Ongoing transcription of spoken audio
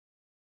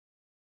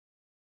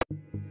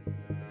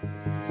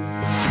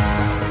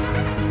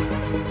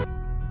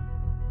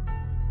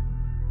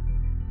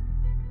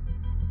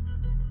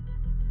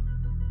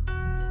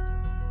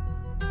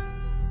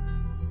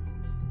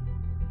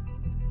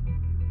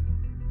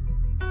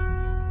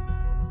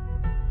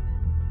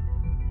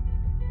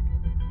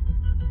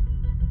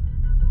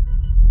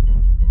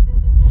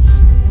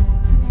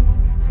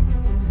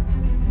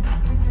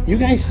You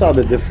guys saw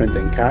the difference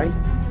in Kai.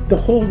 The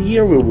whole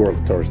year we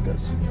worked towards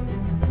this.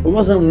 It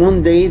wasn't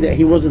one day that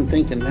he wasn't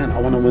thinking, man, I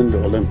want to win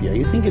the Olympia.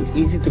 You think it's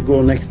easy to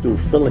go next to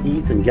Phil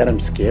Heath and get him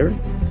scared?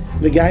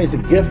 The guy is a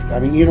gift. I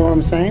mean, you know what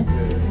I'm saying?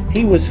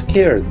 He was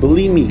scared.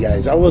 Believe me,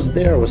 guys. I was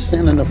there. I was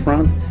standing in the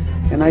front,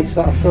 and I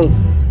saw Phil.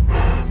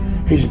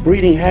 He's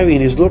breathing heavy,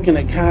 and he's looking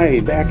at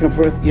Kai back and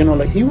forth. You know,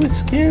 like he was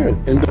scared.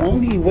 And the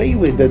only way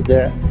we did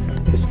that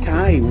is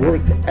Kai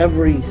worked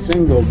every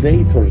single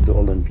day towards the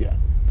Olympia.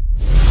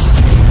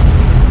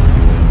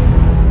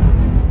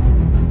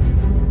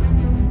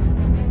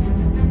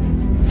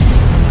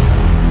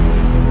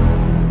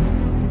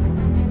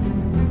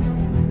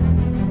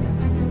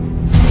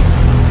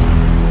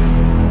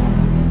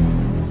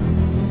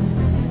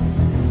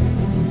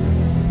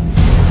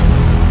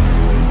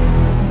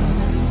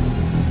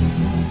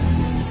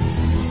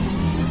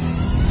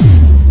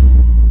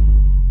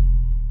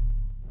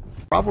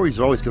 Rivalries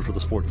are always good for the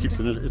sport. Keeps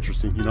it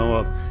interesting.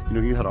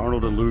 You had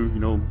Arnold and Lou,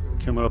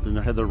 coming up and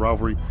they had their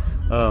rivalry.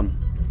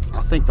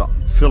 I think the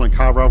Phil and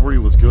Kai rivalry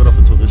was good up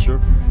until this year.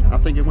 I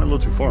think it went a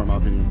little too far, in my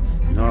opinion.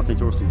 I think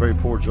there was some very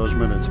poor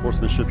judgment and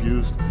sportsmanship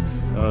used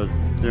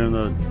during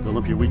the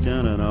Olympia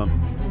weekend, and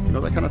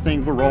that kind of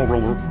thing. We're all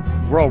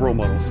role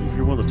models. If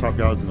you're one of the top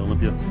guys in the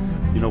Olympia,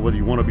 whether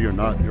you want to be or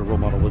not, you're a role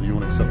model, whether you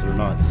want to accept it or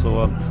not. So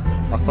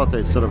I thought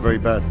they set a very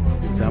bad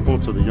example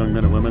to the young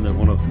men and women that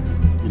want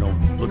to,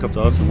 look up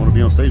to us and want to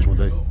be on stage one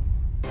day.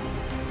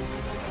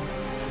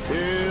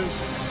 Is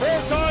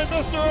four-time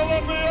Mr.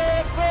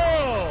 Olympia,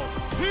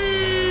 Phil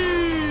Heath!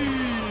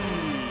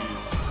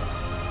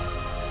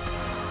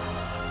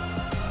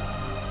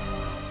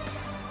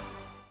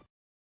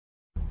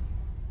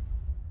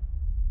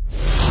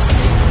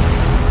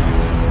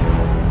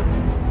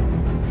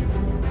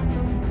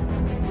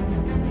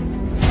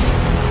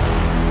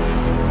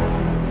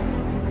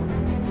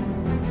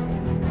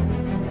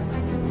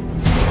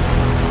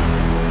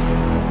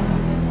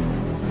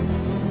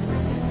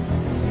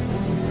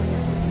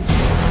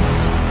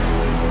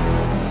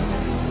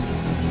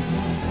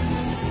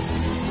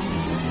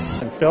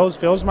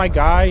 Phil's my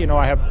guy.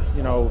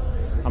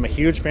 I'm a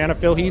huge fan of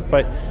Phil Heath,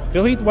 but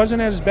Phil Heath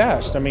wasn't at his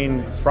best. I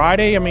mean,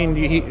 Friday,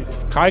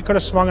 Kai could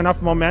have swung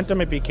enough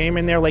momentum if he came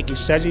in there like he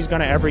says he's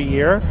going to every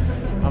year.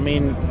 I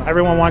mean,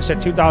 everyone wants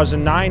that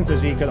 2009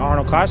 physique, the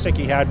Arnold Classic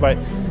he had, but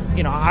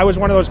I was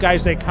one of those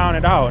guys they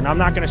counted out, and I'm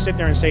not going to sit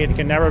there and say it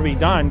can never be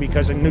done,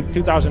 because in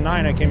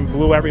 2009 I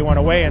blew everyone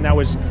away, and that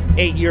was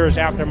 8 years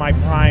after my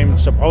prime,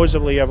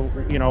 supposedly, of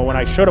when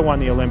I should have won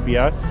the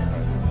Olympia.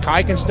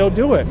 Kai can still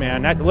do it,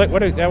 man. That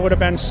would have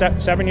been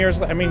 7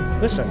 years. I mean,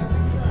 listen,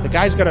 the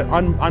guy's got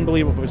an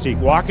unbelievable physique.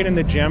 Walking in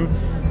the gym,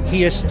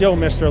 he is still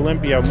Mr.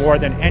 Olympia more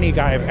than any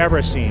guy I've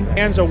ever seen.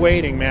 Fans are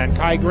waiting, man.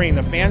 Kai Greene,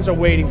 the fans are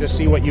waiting to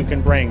see what you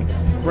can bring.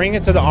 Bring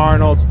it to the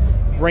Arnold.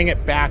 Bring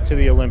it back to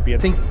the Olympia. I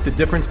think the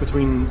difference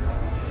between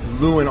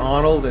Lou and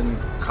Arnold and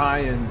Kai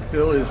and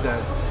Phil is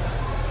that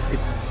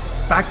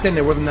back then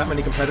there wasn't that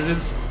many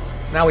competitors.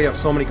 Now we have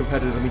so many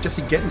competitors. I mean, just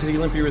to get into the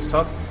Olympia is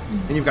tough,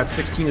 and you've got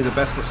 16 of the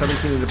best or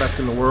 17 of the best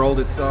in the world.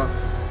 It's a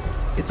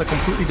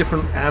completely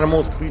different animal,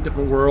 it's a completely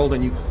different world,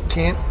 and you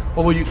can't,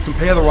 although you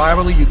compare the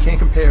rivalry, you can't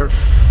compare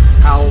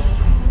how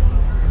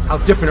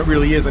different it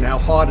really is and how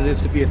hard it is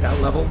to be at that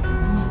level.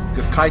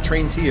 Because Kai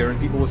trains here, and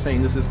people were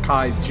saying this is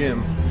Kai's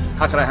gym.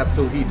 How could I have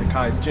Phil Heath at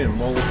Kai's gym?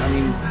 Well, I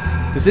mean,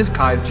 this is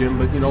Kai's gym,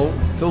 but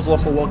Phil's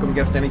also a welcome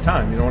guest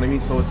anytime. You know what I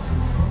mean? So it's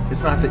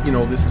not that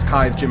this is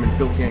Kai's gym and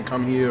Phil can't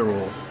come here,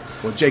 or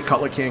Jay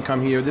Cutler can't come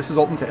here. This is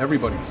open to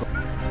everybody. So.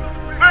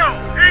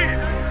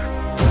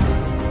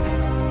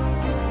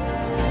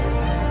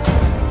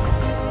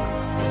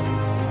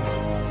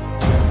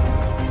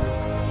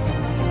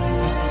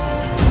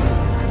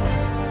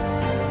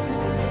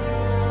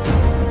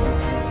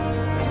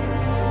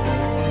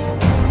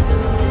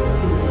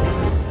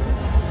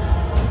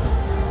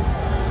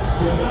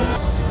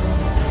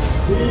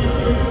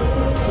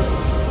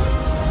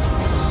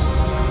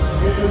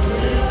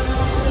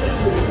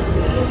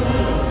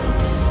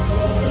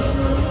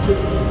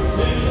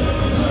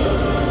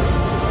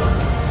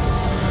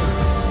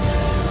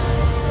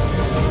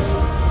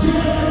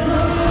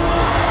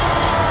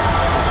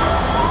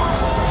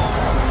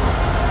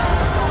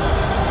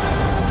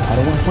 I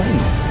don't want to play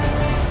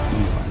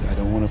anymore. I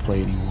don't want to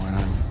play anymore.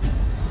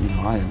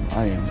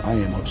 And I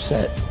am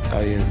upset.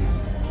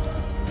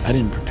 I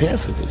didn't prepare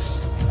for this.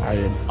 I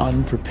am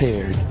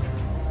unprepared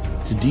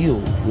to deal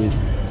with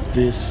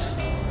this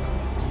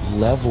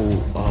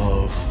level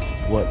of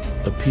what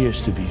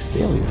appears to be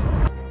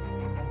failure.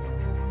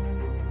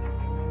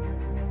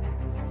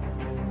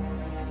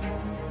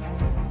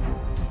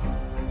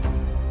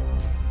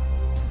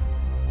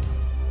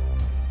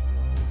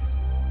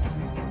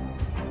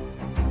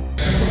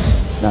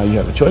 Now you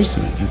have a choice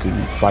to make. You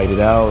can fight it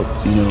out,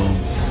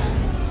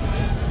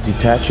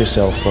 detach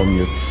yourself from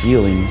your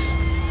feelings,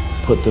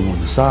 put them on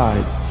the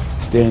side,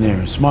 stand there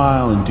and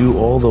smile and do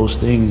all those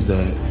things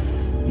that,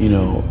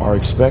 are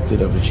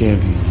expected of a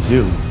champion to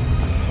do.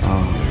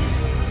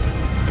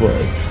 But,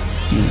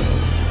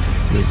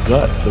 the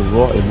gut, the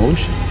raw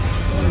emotion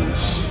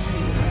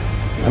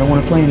I don't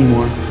want to play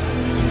anymore.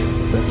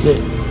 That's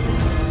it.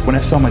 When I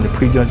saw him at the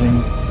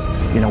prejudging,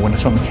 you know, when I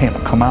saw him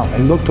come out,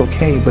 it looked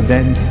okay, but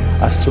then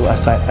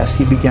as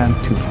he began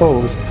to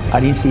pose, I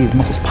didn't see his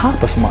muscles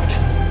pop as much,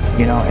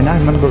 you know, and I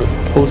remember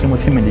posing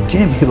with him in the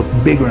gym, he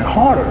looked bigger and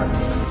harder.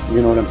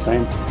 You know what I'm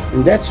saying?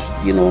 And that's,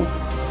 you know,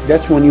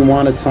 that's when you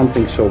wanted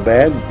something so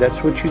bad,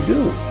 that's what you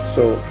do.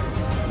 So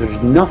there's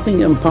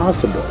nothing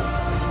impossible.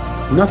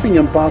 Nothing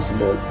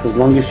impossible as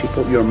long as you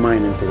put your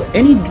mind into it.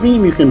 Any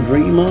dream you can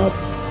dream of,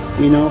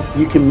 you know,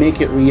 you can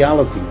make it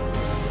reality.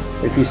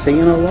 If you say,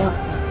 you know what,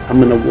 I'm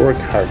going to work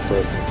hard for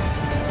it.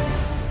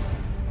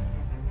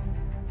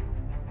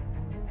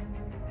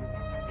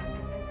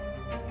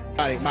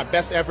 My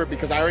best effort,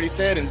 because I already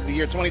said in the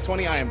year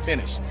 2020, I am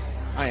finished.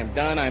 I am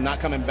done. I am not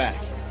coming back.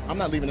 I'm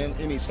not leaving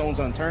any stones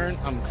unturned.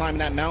 I'm climbing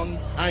that mountain.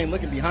 I ain't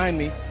looking behind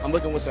me. I'm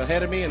looking what's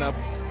ahead of me and up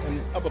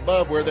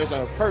above where there's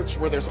a perch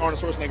where there's Arnold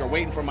Schwarzenegger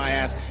waiting for my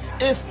ass.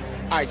 If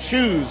I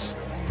choose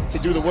to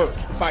do the work,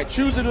 if I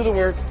choose to do the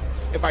work,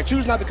 if I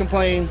choose not to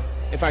complain,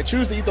 if I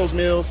choose to eat those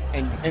meals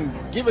and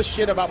give a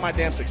shit about my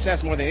damn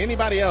success more than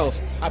anybody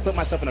else, I put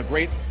myself in a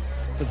great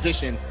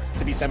position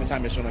to be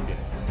 7-time Mr. Olympia.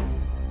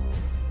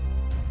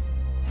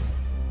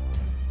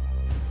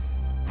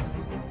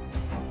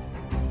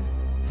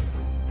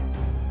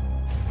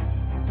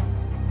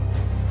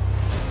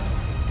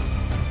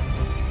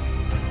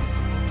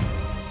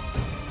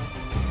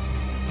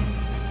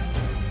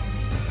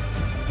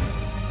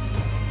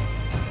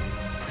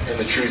 And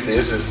the truth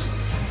is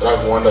that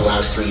I've won the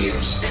last 3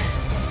 years.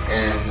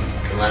 And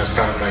the last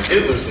time I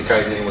did lose to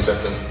Kai Greene was at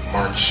the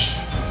March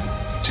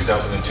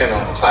 2010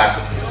 Arnold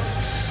Classic.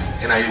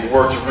 And I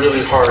worked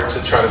really hard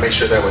to try to make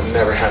sure that would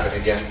never happen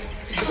again,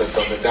 because I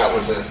felt that that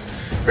was a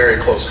very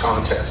close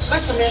contest.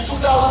 Listen, man,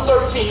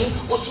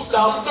 2013 was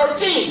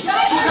 2013. 2014,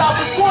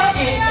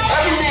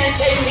 every man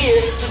came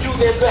here to do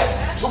their best,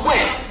 to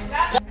win.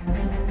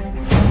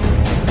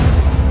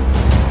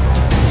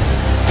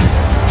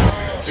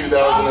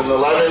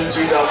 2011,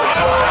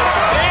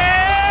 2012.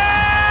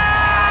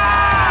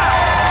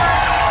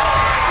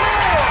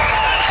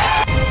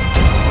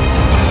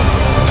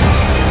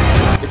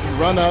 If you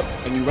run up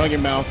and you run your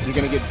mouth, you're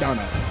gonna get done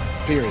up,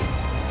 period.